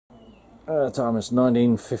Time is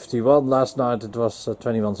 19:51. Last night it was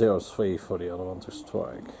 21:03 for the other one to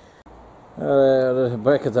strike. The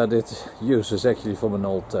bracket I did use is actually from an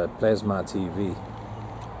old plasma TV.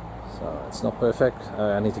 So it's not perfect.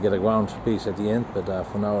 I need to get a ground piece at the end, but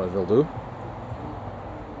for now it will do.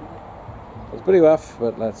 It's pretty rough,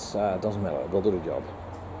 but it doesn't matter, it will do the job.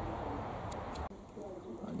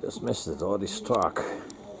 I just missed it, already struck.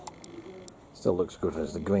 Still looks good,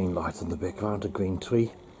 there's the green light in the background, the green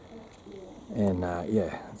tree. And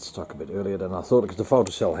yeah, it struck a bit earlier than I thought because the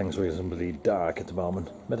photocell hangs reasonably dark at the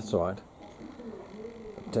moment, but it's alright.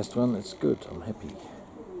 Test run, it's good, I'm happy.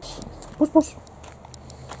 Push, push.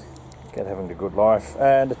 Cat having the good life,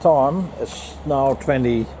 and the time is now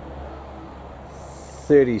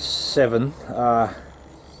 20:37.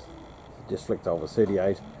 Just flicked over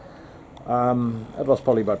 38. It was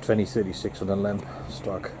probably about 20:36 when the lamp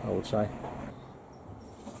struck, I would say.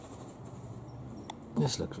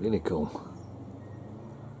 This looks really cool.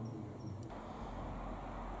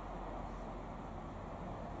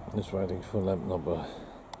 Just waiting for lamp number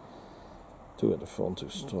 2 at the front to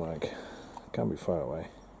strike. Can't be far away.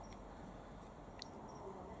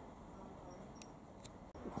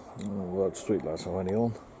 Road street lights already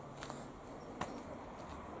on.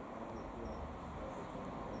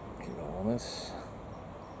 Keep on this.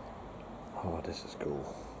 Oh, this is cool.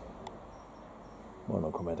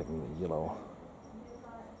 Monochromatic yellow.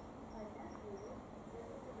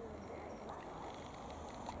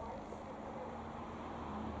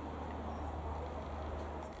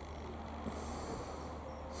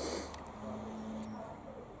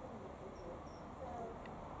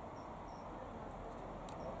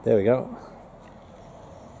 There we go.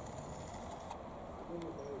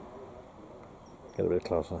 Get a bit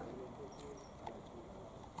closer.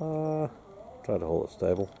 Try to hold it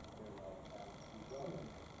stable.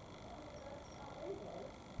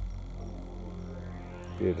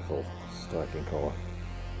 Beautiful, striking colour.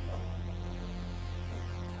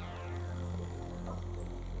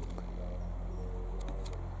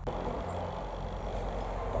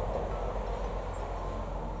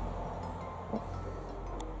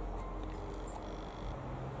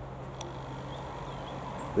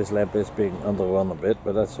 This lamp is being underrun a bit,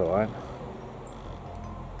 but that's alright.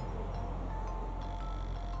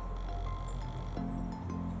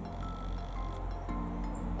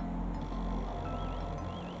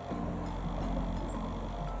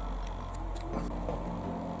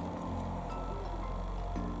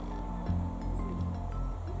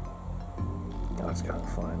 That's kind of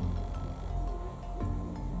fine.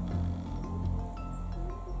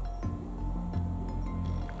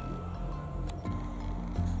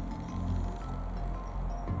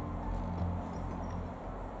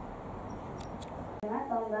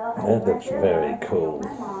 That looks very cool.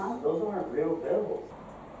 Those aren't real bills.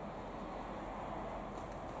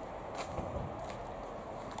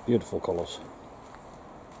 Beautiful colours.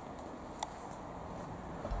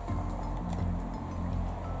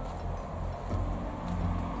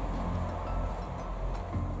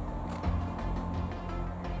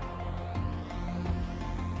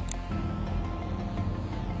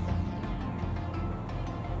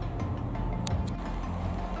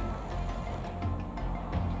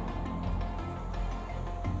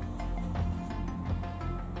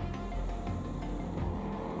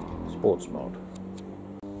 Sports mode.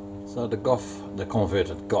 So the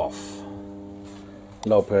converted GOF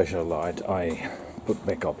low pressure light I put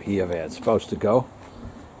back up here where it's supposed to go.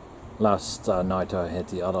 Last night I had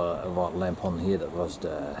the other lamp on here, that was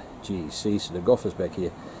the GEC, so the GOF is back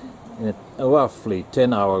here. In a roughly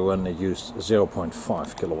 10-hour run it used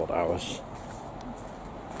 0.5 kilowatt hours.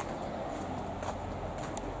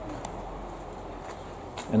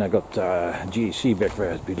 And I got GEC back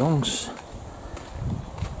where it belongs.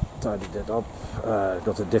 Tidied that up.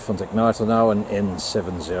 Got a different igniter now, an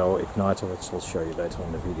N70 igniter, which I'll show you later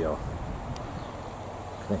in the video.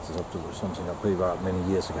 Connected up to something I pre-wired many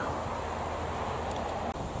years ago.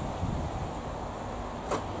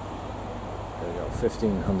 There we go,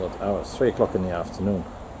 1500 hours, 3 o'clock in the afternoon.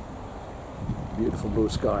 Beautiful blue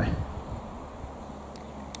sky.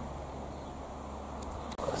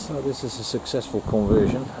 So this is a successful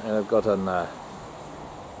conversion, and I've got a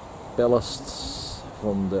ballast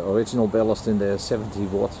from the original ballast in there, 70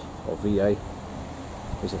 watt or VA,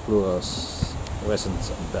 with a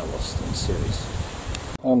fluorescent ballast in series.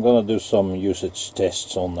 I'm gonna do some usage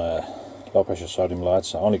tests on low pressure sodium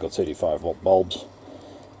lights. I only got 35 watt bulbs.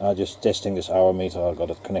 Just testing this hour meter. I got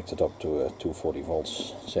it connected up to 240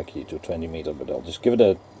 volts. It's actually 220 meter, but I'll just give it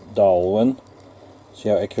a dial run, see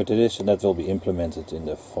how accurate it is, and that will be implemented in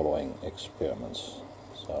the following experiments.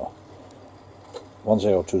 So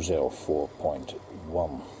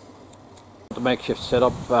 10204.1. The makeshift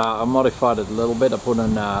setup, I modified it a little bit. I put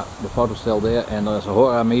in the photocell there, and there's a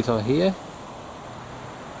Hora meter here.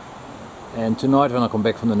 And tonight when I come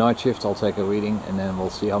back from the night shift, I'll take a reading, and then we'll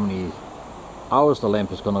see how many hours the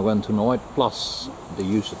lamp is going to run tonight, plus the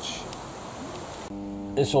usage.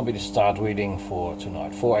 This will be the start reading for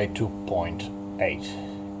tonight,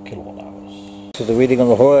 482.8 kilowatt hours. So the reading on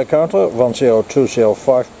the Hora counter,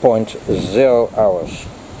 10205.0 hours.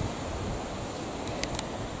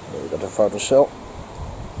 There we got the photocell.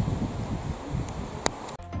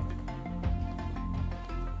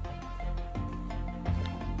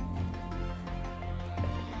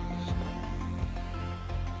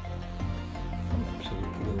 I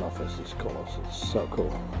absolutely love these colors, it's so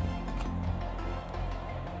cool.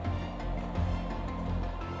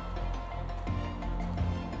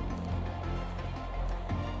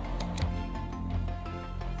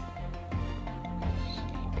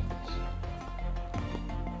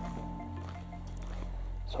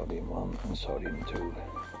 Sodium 1 and sodium 2.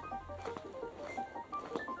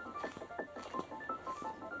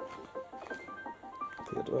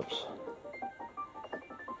 Teardrops.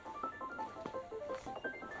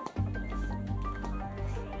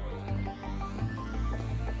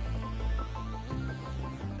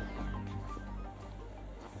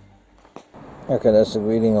 Okay, that's the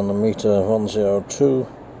reading on the meter,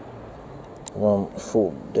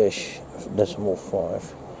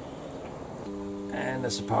 102.14-5. And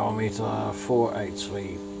that's the power meter,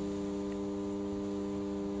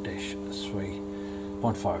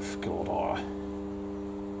 483-3.5 kilowatt hour.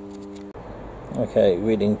 Okay,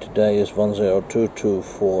 reading today is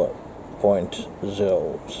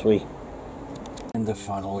 10224.03. And the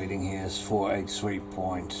final reading here is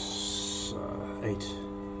 483.8,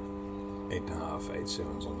 8.5,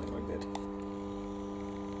 8.7, something like that.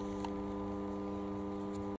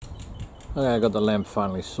 Okay, I got the lamp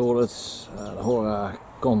finally sorted. The Hora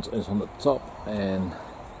cont is on the top, and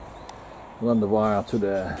run the wire to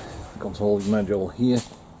the control module here.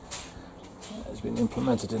 It's been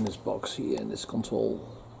implemented in this box here, and this control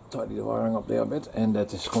tidy the wiring up there a bit, and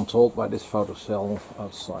that is controlled by this photocell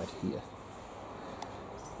outside here.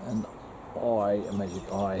 And a magic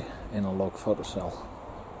eye analog photocell.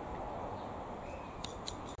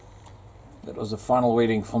 That was the final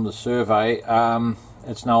reading from the survey.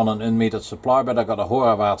 It's now on an unmetered supply, but I got a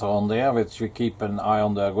Hora water on there, which we keep an eye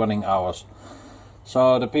on the running hours.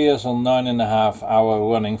 So it appears on 9.5 hour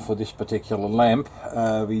running for this particular lamp.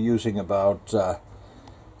 We're using about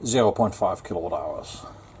 0.5 kilowatt hours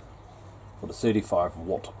for the 35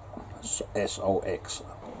 watt SOX.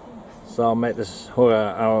 So I made this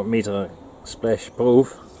Hora hour meter splash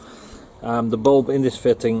proof. The bulb in this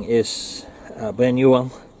fitting is a brand new one.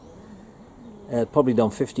 It probably done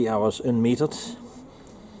 50 hours unmetered,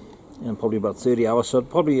 and probably about 30 hours, so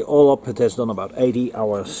probably all up it has done about 80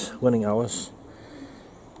 hours, running hours.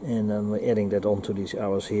 And then we're adding that onto these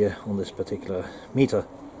hours here on this particular meter.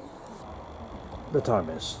 The time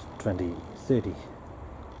is 20:30.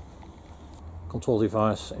 Control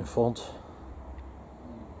device in front.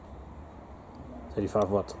 35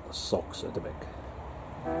 watt SOX at the back.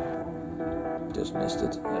 Just missed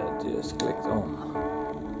it, just clicked on.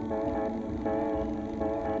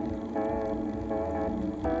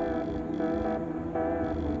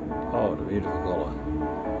 Oh, the beautiful color.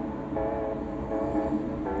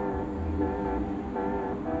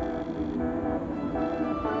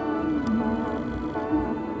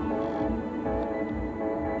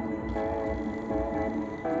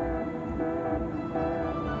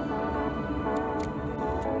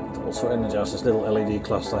 It also energizes this little LED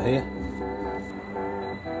cluster here.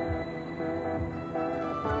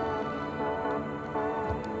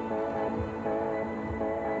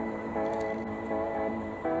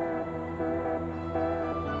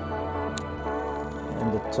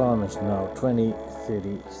 And the time is now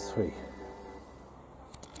 20:33.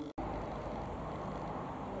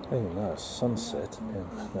 Very nice sunset and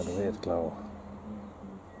that red glow.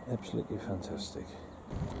 Absolutely fantastic.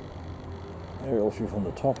 Aerial view from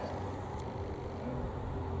the top.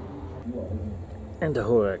 And the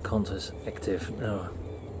Hora cont is active now.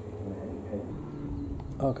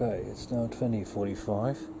 Okay, it's now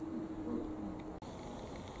 20:45.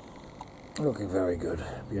 Looking very good,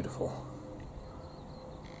 beautiful.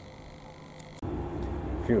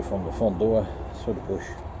 View from the front door through the bush.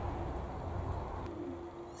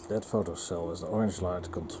 That photocell is the orange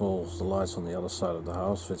light, controls the lights on the other side of the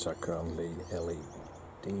house, which are currently LED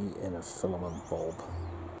in a filament bulb.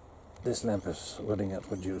 This lamp is running at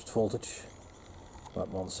reduced voltage, about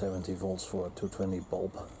 170 volts for a 220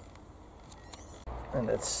 bulb. And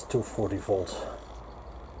that's 240 volt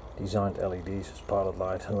Designed LEDs as pilot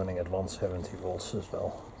light running at 170 volts as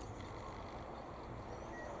well.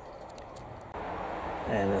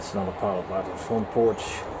 And that's another pilot light at the front porch,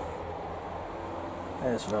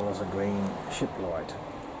 as well as a green ship light.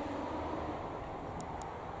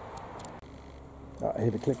 Ah, I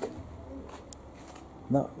hear the click.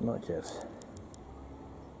 No, not yet.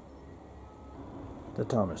 The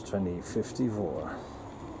time is 20:54.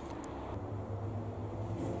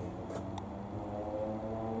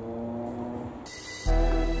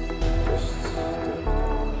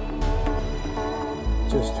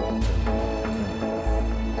 Just trying to turn it off.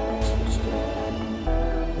 Switch to.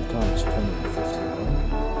 The time is 20:51.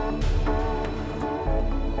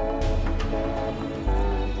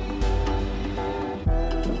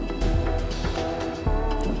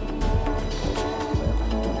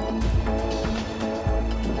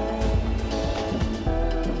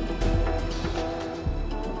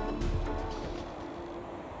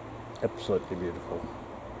 Absolutely beautiful.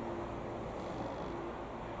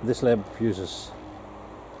 This lamp uses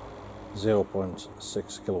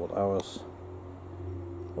 0.6 kilowatt hours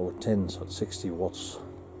over 10, so it's 60 watts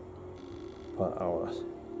per hour.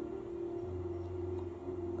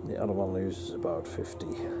 The other one uses about 50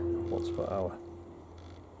 watts per hour.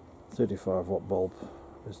 35 watt bulb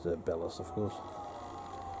is the ballast, of course.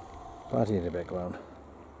 Party in the background.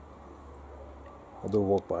 I'll do a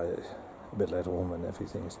walk by a bit later on when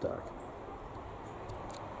everything is dark.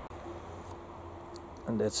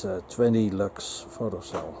 And that's a 20 lux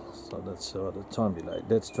photocell, so that's the time delay.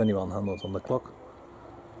 That's 2100 on the clock.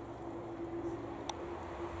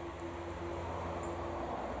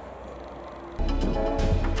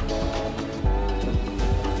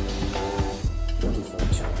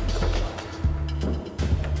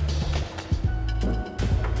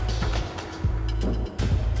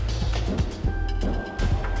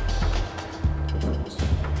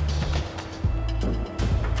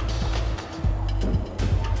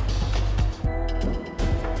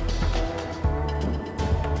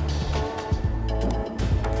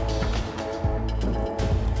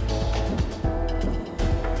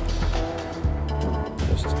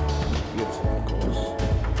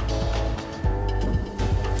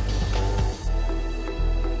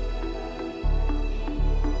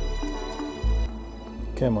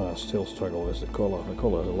 Camera still struggle with the color. The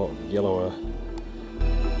color is a lot yellower